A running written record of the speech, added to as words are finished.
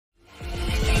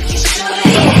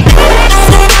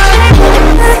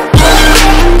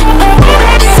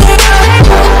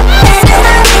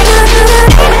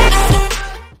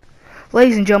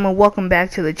Ladies and gentlemen, welcome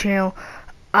back to the channel.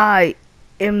 I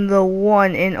am the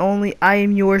one and only, I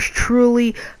am yours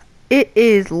truly. It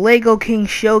is Lego King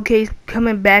Showcase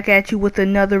coming back at you with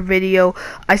another video.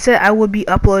 I said I would be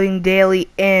uploading daily,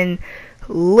 and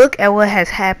look at what has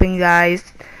happened,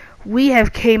 guys. We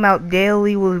have came out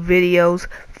daily with videos,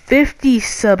 50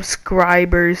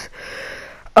 subscribers.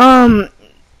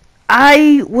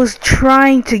 I was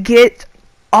trying to get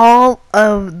all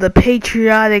of the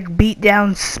patriotic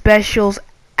beatdown specials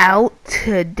out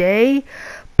today,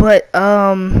 but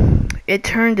it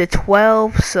turned to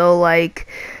 12, so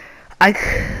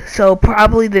so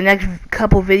probably the next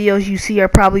couple videos you see are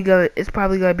probably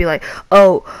gonna be like,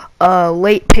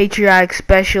 late patriotic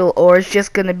special, or it's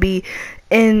just gonna be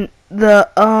in the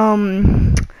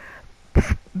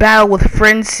Battle with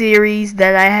Friends series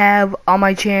that I have on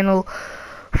my channel.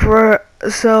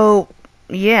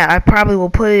 Yeah, I probably will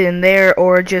put it in there,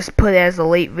 or just put it as a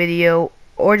late video,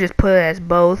 or just put it as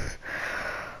both.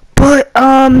 But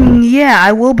yeah,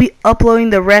 I will be uploading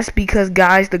the rest because,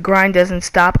 guys, the grind doesn't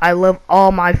stop. I love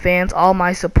all my fans, all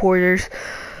my supporters.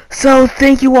 So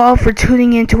thank you all for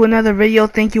tuning in to another video.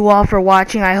 Thank you all for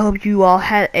watching. I hope you all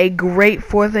had a great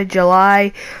 4th of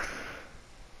July.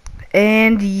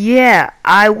 And yeah,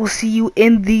 I will see you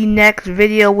in the next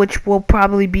video, which will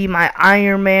probably be my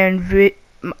Iron Man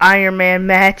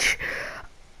match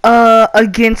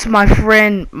against my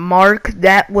friend Mark.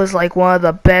 That was like one of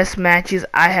the best matches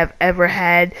I have ever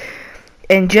had,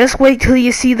 and just wait till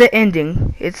you see the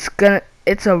ending. It's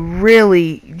a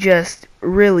really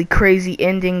crazy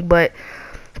ending, but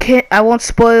I won't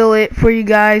spoil it for you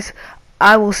guys.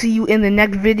 I will see you in the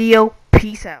next video.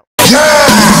 Peace out.